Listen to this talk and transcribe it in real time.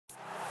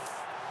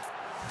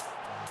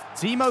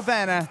Timo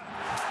Werner.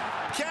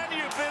 Can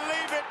you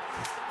believe it?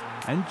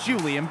 And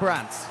Julian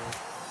Brandt.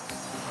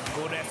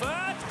 Good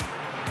effort.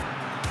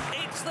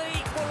 It's the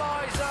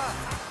equaliser.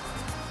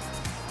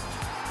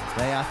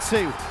 They are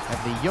two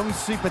of the young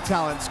super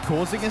talents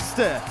causing a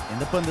stir in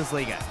the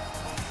Bundesliga.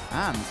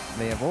 And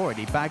they have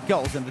already bagged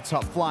goals in the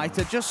top flight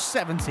at just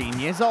 17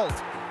 years old.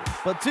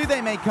 But do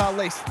they make our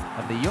list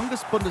of the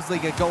youngest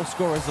Bundesliga goal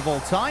scorers of all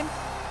time?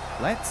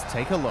 Let's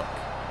take a look.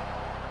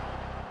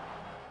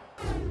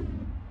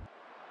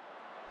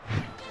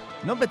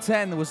 Number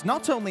 10 was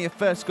not only a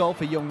first goal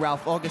for young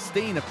Ralf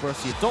Augustin of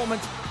Borussia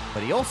Dortmund,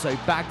 but he also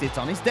bagged it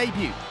on his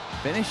debut,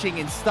 finishing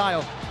in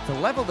style to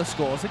level the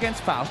scores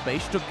against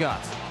VfB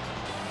Stuttgart.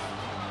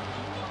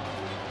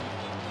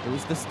 It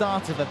was the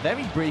start of a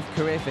very brief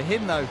career for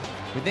him though,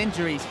 with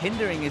injuries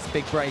hindering his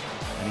big break,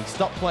 and he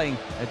stopped playing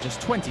at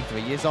just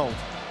 23 years old.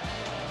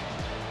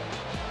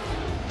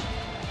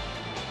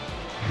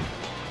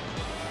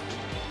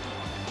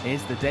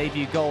 Here's the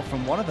debut goal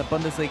from one of the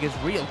Bundesliga's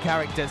real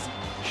characters,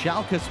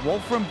 Schalke's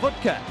Wolfram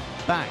Butker,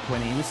 back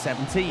when he was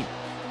 17.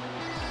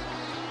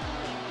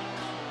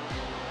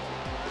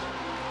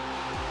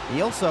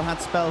 He also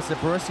had spells at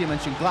Borussia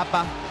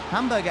Mönchengladbach,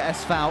 Hamburger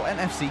SV and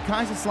FC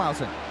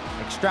Kaiserslautern.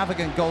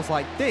 Extravagant goals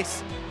like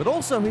this, but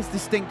also his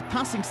distinct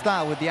passing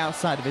style with the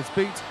outside of his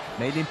boot,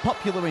 made him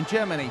popular in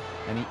Germany,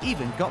 and he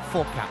even got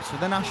 4 caps for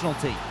the national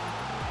team.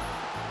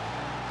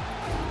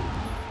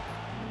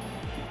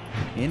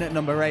 In at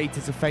number 8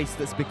 is a face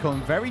that's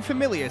become very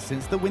familiar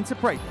since the winter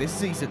break this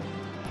season.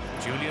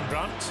 Julian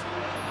Brandt.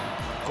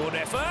 Good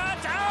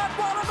effort. And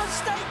what a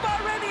mistake by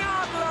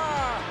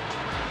Werner!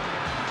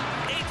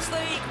 It's the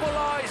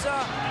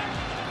equaliser.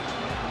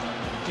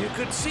 You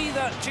could see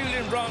that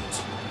Julian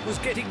Brandt was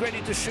getting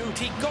ready to shoot.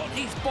 He got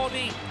his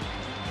body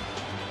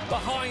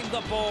behind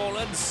the ball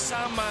and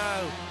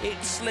somehow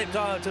it slipped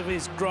out of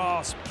his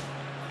grasp.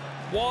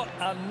 What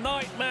a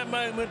nightmare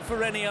moment for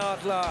René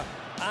Adler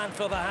and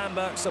for the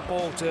Hamburg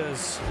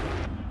supporters.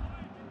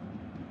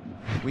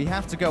 We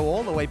have to go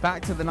all the way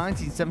back to the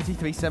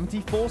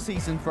 1973-74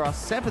 season for our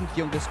 7th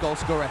youngest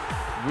goalscorer,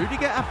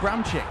 Rüdiger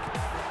Abramczyk.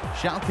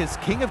 Schalke's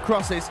king of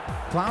crosses,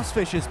 Klaus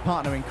Fischer's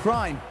partner in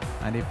crime,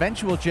 and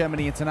eventual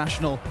Germany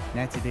international,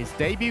 netted his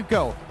debut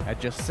goal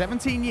at just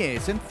 17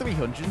 years and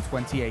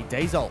 328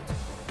 days old.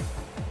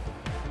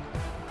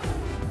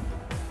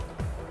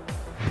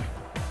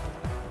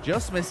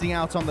 Just missing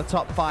out on the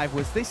top 5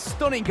 was this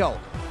stunning goal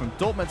from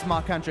Dortmund's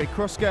Marc-Andre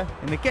Kruska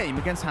in the game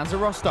against Hansa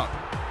Rostock.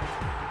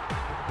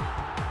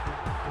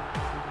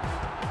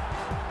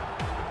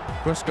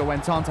 Kruska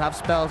went on to have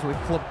spells with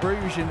Club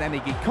Brugge and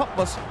Energie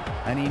Cottbus,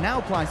 and he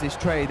now plies his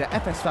trade at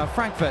FSV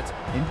Frankfurt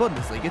in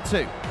Bundesliga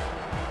 2.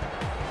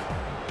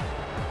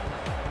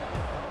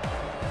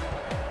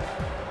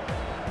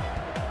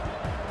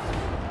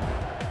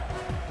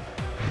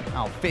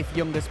 Our 5th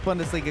youngest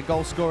Bundesliga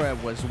goalscorer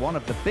was one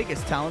of the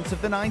biggest talents of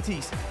the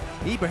 90s,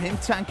 Ibrahim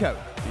Tanko,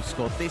 who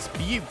scored this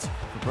beaut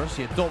for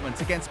Borussia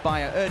Dortmund against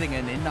Bayer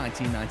Erdingen in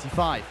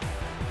 1995.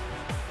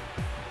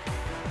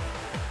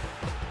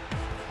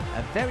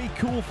 A very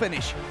cool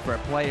finish for a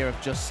player of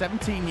just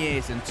 17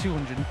 years and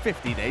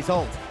 250 days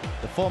old.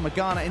 The former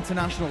Ghana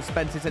international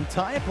spent his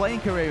entire playing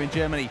career in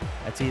Germany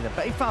at either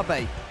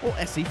VfB or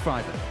SC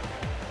Freiburg.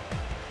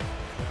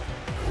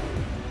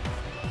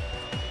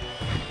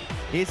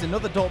 Here's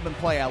another Dortmund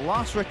player,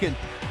 Lars Ricken,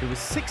 who was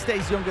 6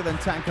 days younger than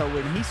Tanko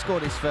when he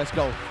scored his first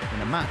goal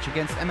in a match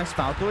against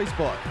MSV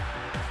Duisburg.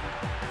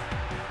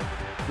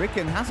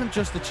 Ricken hasn't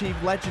just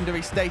achieved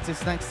legendary status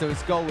thanks to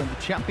his goal in the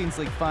Champions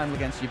League final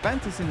against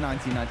Juventus in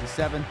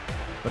 1997,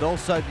 but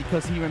also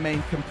because he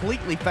remained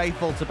completely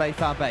faithful to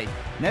VfB,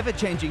 never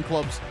changing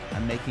clubs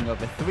and making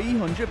over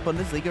 300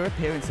 Bundesliga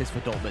appearances for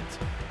Dortmund.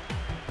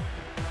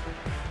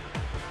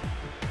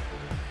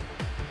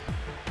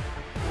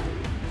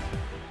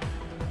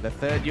 The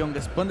 3rd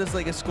youngest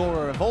Bundesliga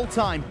scorer of all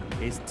time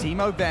is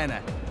Timo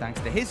Werner,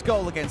 thanks to his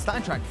goal against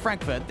Eintracht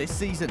Frankfurt this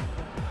season.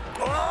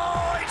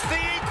 Oh, it's the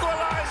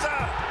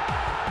equaliser!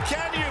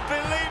 Can you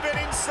believe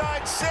it?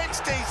 Inside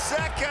 60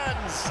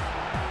 seconds!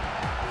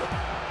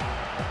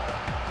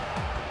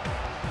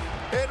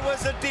 It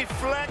was a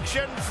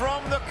deflection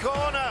from the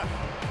corner.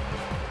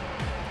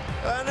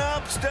 And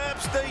up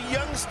steps the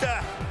youngster.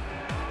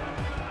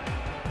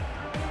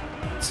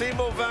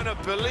 Timo Werner,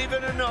 believe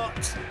it or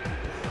not,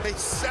 is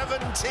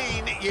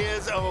 17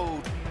 years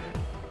old.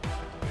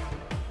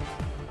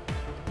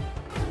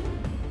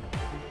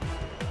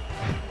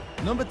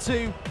 Number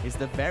 2 is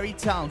the very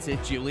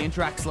talented Julian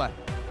Draxler.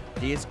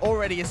 He is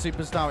already a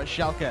superstar at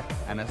Schalke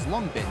and has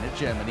long been a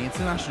Germany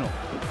international.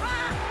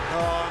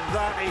 Oh, and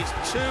that is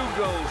 2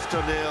 goals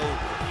to 0.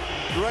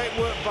 Great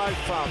work by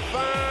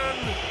Farfan.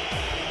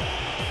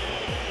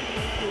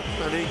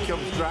 And here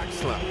comes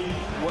Draxler.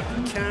 What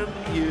can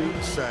you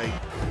say?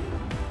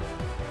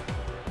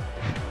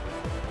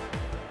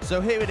 So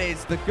here it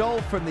is, the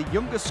goal from the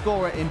youngest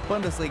scorer in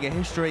Bundesliga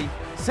history,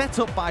 set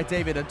up by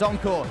David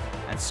Odonkor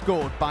and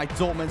scored by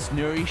Dortmund's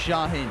Nuri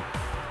Sahin.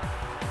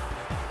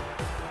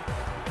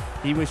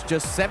 He was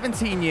just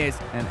 17 years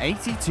and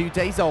 82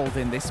 days old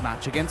in this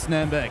match against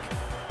Nuremberg.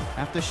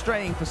 After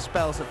straying for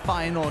spells at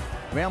Feyenoord,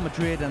 Real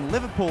Madrid and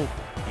Liverpool,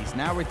 he's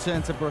now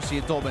returned to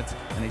Borussia Dortmund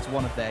and is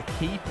one of their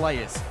key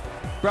players.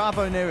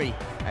 Bravo Nuri,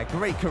 a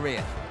great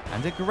career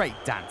and a great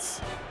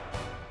dance.